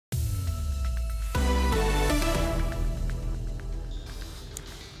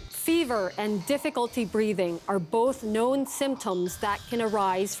Fever and difficulty breathing are both known symptoms that can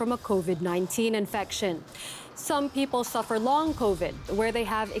arise from a COVID-19 infection. Some people suffer long COVID, where they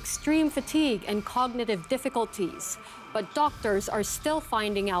have extreme fatigue and cognitive difficulties, but doctors are still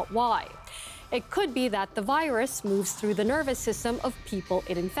finding out why. It could be that the virus moves through the nervous system of people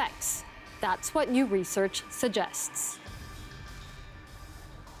it infects. That's what new research suggests.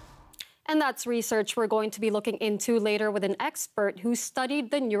 And that's research we're going to be looking into later with an expert who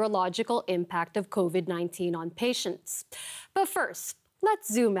studied the neurological impact of COVID-19 on patients. But first, let's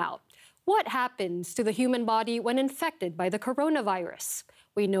zoom out. What happens to the human body when infected by the coronavirus?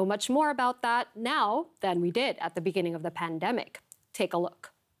 We know much more about that now than we did at the beginning of the pandemic. Take a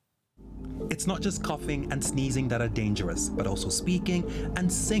look. It's not just coughing and sneezing that are dangerous, but also speaking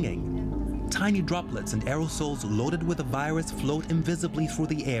and singing. Tiny droplets and aerosols loaded with the virus float invisibly through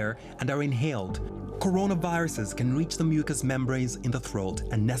the air and are inhaled. Coronaviruses can reach the mucous membranes in the throat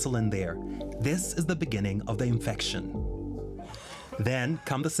and nestle in there. This is the beginning of the infection. Then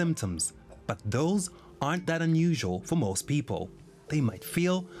come the symptoms, but those aren't that unusual for most people. They might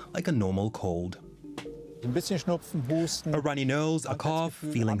feel like a normal cold. A runny nose, a cough,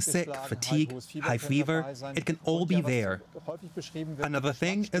 feeling sick, fatigue, high fever, it can all be there. Another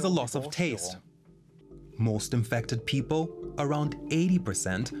thing is a loss of taste. Most infected people, around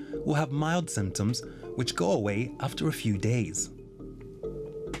 80%, will have mild symptoms which go away after a few days.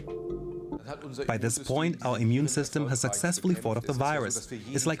 By this point, our immune system has successfully fought off the virus.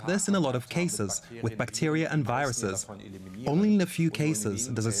 It's like this in a lot of cases, with bacteria and viruses. Only in a few cases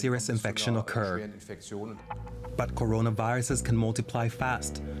does a serious infection occur. But coronaviruses can multiply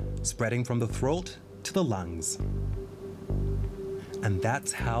fast, spreading from the throat to the lungs. And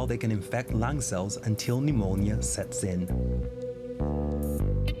that's how they can infect lung cells until pneumonia sets in.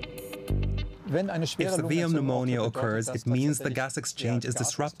 If severe pneumonia occurs, it means the gas exchange is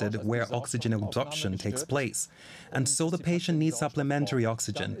disrupted where oxygen absorption takes place, and so the patient needs supplementary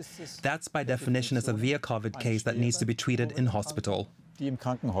oxygen. That's by definition a severe COVID case that needs to be treated in hospital. The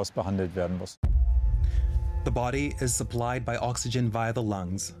body is supplied by oxygen via the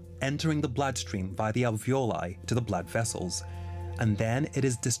lungs, entering the bloodstream via the alveoli to the blood vessels, and then it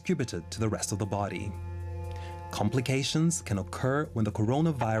is distributed to the rest of the body. Complications can occur when the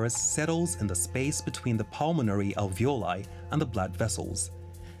coronavirus settles in the space between the pulmonary alveoli and the blood vessels.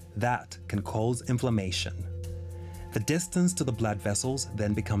 That can cause inflammation. The distance to the blood vessels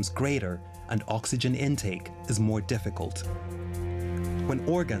then becomes greater and oxygen intake is more difficult. When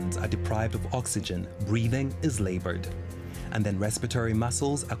organs are deprived of oxygen, breathing is labored, and then respiratory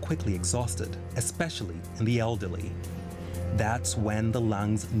muscles are quickly exhausted, especially in the elderly. That's when the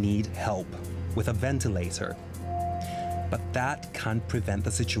lungs need help with a ventilator. But that can't prevent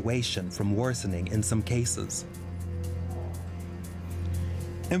the situation from worsening in some cases.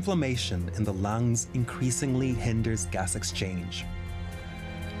 Inflammation in the lungs increasingly hinders gas exchange.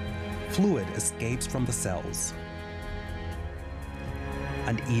 Fluid escapes from the cells.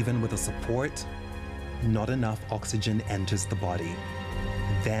 And even with the support, not enough oxygen enters the body.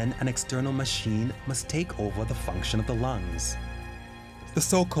 Then an external machine must take over the function of the lungs. The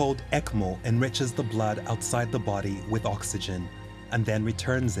so-called ECMO enriches the blood outside the body with oxygen and then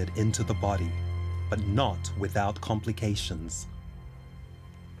returns it into the body, but not without complications.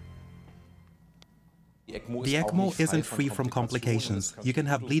 The ECMO isn't free from complications. You can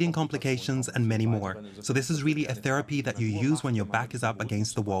have bleeding complications and many more. So this is really a therapy that you use when your back is up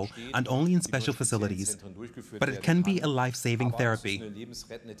against the wall and only in special facilities. But it can be a life-saving therapy.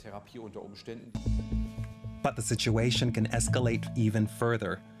 But the situation can escalate even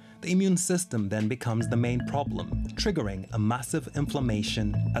further. The immune system then becomes the main problem, triggering a massive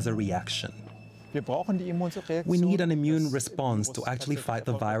inflammation as a reaction. We need an immune response to actually fight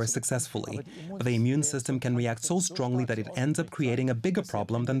the virus successfully, but the immune system can react so strongly that it ends up creating a bigger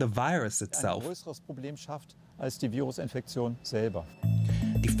problem than the virus itself.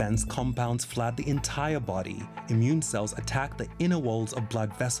 Defense compounds flood the entire body. Immune cells attack the inner walls of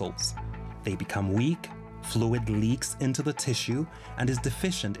blood vessels. They become weak, fluid leaks into the tissue and is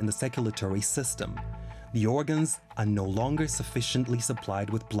deficient in the circulatory system. The organs are no longer sufficiently supplied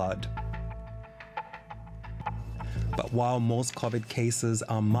with blood. But while most COVID cases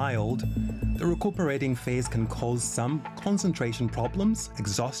are mild, the recuperating phase can cause some concentration problems,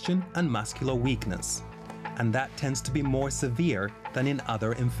 exhaustion, and muscular weakness. And that tends to be more severe than in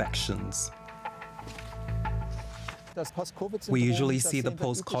other infections. We usually see the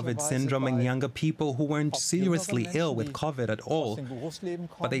post-COVID syndrome in younger people who weren't seriously ill with COVID at all,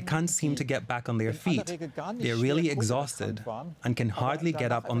 but they can't seem to get back on their feet. They're really exhausted and can hardly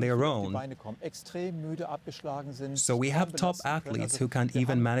get up on their own. So we have top athletes who can't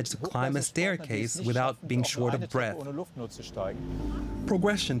even manage to climb a staircase without being short of breath.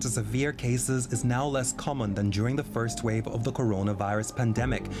 Progression to severe cases is now less common than during the first wave of the coronavirus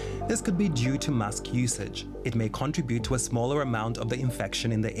pandemic. This could be due to mask usage. It may contribute to a smaller amount of the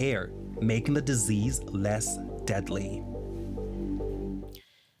infection in the air, making the disease less deadly.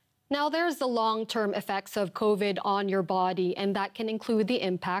 Now, there's the long-term effects of COVID on your body, and that can include the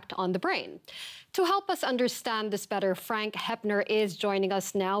impact on the brain. To help us understand this better, Frank Heppner is joining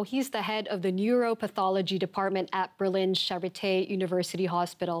us now. He's the head of the neuropathology department at Berlin's Charité University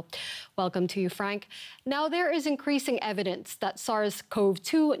Hospital. Welcome to you, Frank. Now, there is increasing evidence that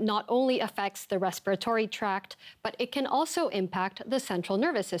SARS-CoV-2 not only affects the respiratory tract, but it can also impact the central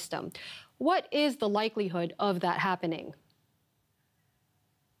nervous system. What is the likelihood of that happening?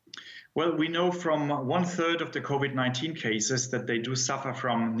 Well, we know from 1/3 of the COVID-19 cases that they do suffer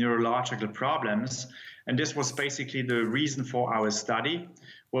from neurological problems. And this was basically the reason for our study,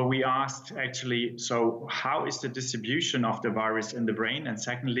 where we asked actually, so how is the distribution of the virus in the brain? And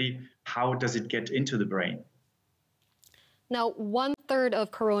secondly, how does it get into the brain? Now, 1/3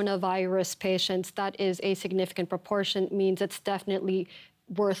 of coronavirus patients, that is a significant proportion, means it's definitely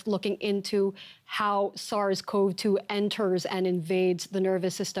worth looking into how SARS-CoV-2 enters and invades the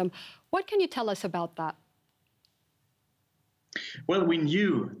nervous system. What can you tell us about that? Well, we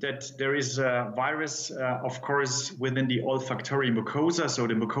knew that there is a virus, of course, within the olfactory mucosa, so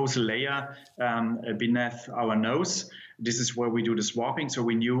the mucosal layer beneath our nose. This is where we do the swabbing, so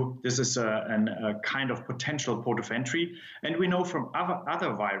we knew this is a kind of potential port of entry. And we know from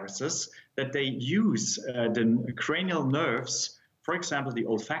other viruses that they use the cranial nerves, for example, the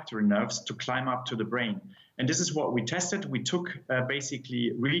olfactory nerves, to climb up to the brain. And this is what we tested. We took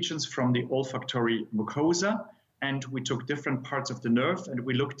basically regions from the olfactory mucosa, and we took different parts of the nerve, and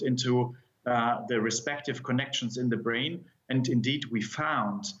we looked into the respective connections in the brain. And indeed, we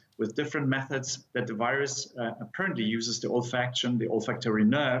found with different methods that the virus apparently uses the olfaction, the olfactory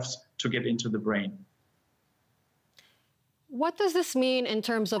nerves, to get into the brain. What does this mean in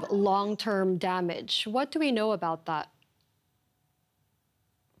terms of long-term damage? What do we know about that?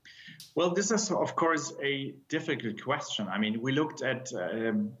 Well, this is, of course, a difficult question. I mean, we looked at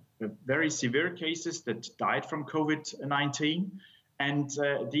very severe cases that died from COVID-19, and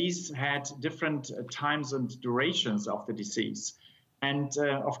these had different times and durations of the disease. And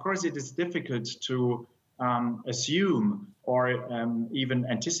of course, it is difficult to assume or even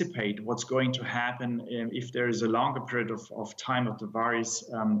anticipate what's going to happen if there is a longer period of time of the virus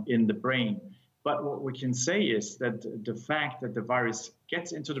in the brain. But what we can say is that the fact that the virus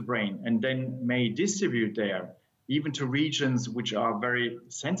gets into the brain and then may distribute there, even to regions which are very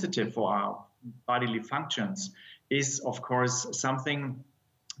sensitive for our bodily functions, is, of course, something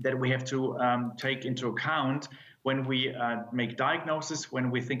that we have to take into account when we make diagnosis, when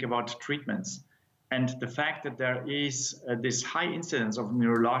we think about treatments. And the fact that there is this high incidence of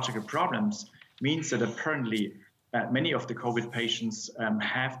neurological problems means that apparently many of the COVID patients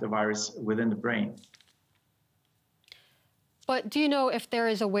have the virus within the brain. But do you know if there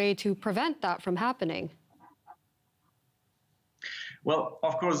is a way to prevent that from happening? Well,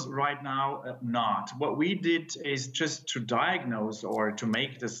 of course, right now, not. What we did is just to diagnose or to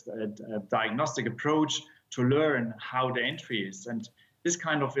make this diagnostic approach to learn how the entry is. And this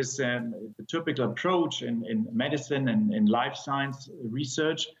kind of is the typical approach in medicine and in life science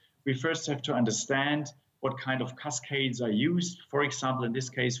research. We first have to understand what kind of cascades are used, for example, in this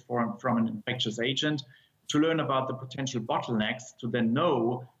case, from an infectious agent, to learn about the potential bottlenecks, to then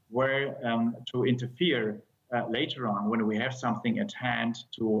know where to interfere later on when we have something at hand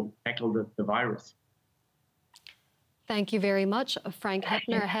to tackle the virus. Thank you very much. Frank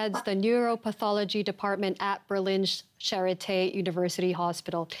Heppner heads the neuropathology department at Berlin's Charité University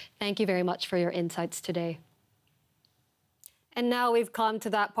Hospital. Thank you very much for your insights today. And now we've come to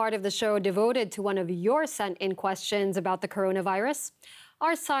that part of the show devoted to one of your sent-in questions about the coronavirus.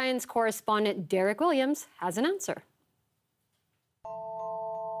 Our science correspondent, Derek Williams, has an answer.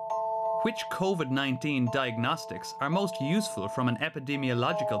 Which COVID-19 diagnostics are most useful from an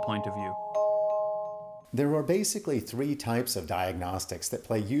epidemiological point of view? There are basically three types of diagnostics that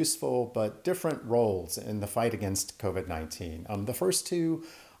play useful but different roles in the fight against COVID-19. The first two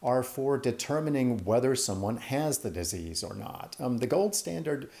are for determining whether someone has the disease or not. The gold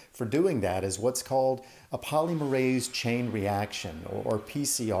standard for doing that is what's called a polymerase chain reaction, or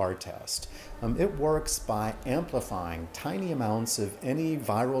PCR test. It works by amplifying tiny amounts of any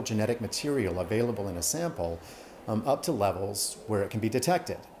viral genetic material available in a sample up to levels where it can be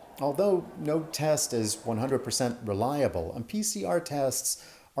detected. Although no test is 100% reliable, PCR tests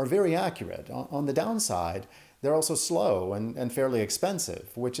are very accurate. On the downside, they're also slow and fairly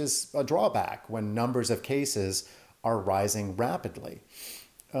expensive, which is a drawback when numbers of cases are rising rapidly.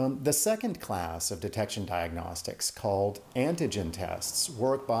 The second class of detection diagnostics, called antigen tests,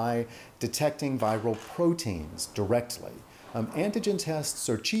 work by detecting viral proteins directly. Antigen tests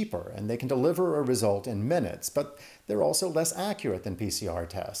are cheaper and they can deliver a result in minutes, but they're also less accurate than PCR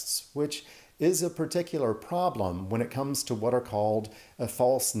tests, which is a particular problem when it comes to what are called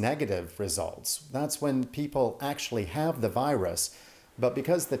false negative results. That's when people actually have the virus, but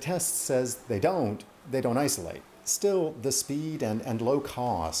because the test says they don't isolate. Still, the speed and low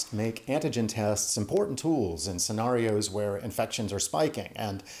cost make antigen tests important tools in scenarios where infections are spiking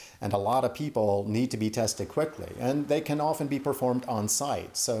and a lot of people need to be tested quickly, and they can often be performed on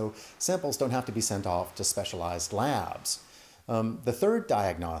site, so samples don't have to be sent off to specialized labs. The third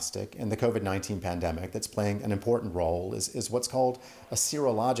diagnostic in the COVID-19 pandemic that's playing an important role is what's called a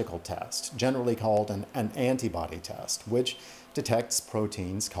serological test, generally called an antibody test, which detects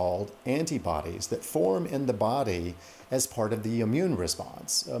proteins called antibodies that form in the body as part of the immune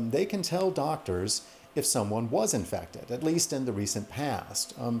response. They can tell doctors if someone was infected, at least in the recent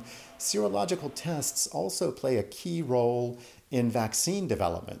past. Serological tests also play a key role in vaccine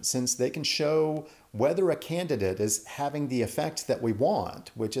development, since they can show whether a candidate is having the effect that we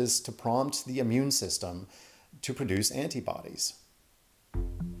want, which is to prompt the immune system to produce antibodies.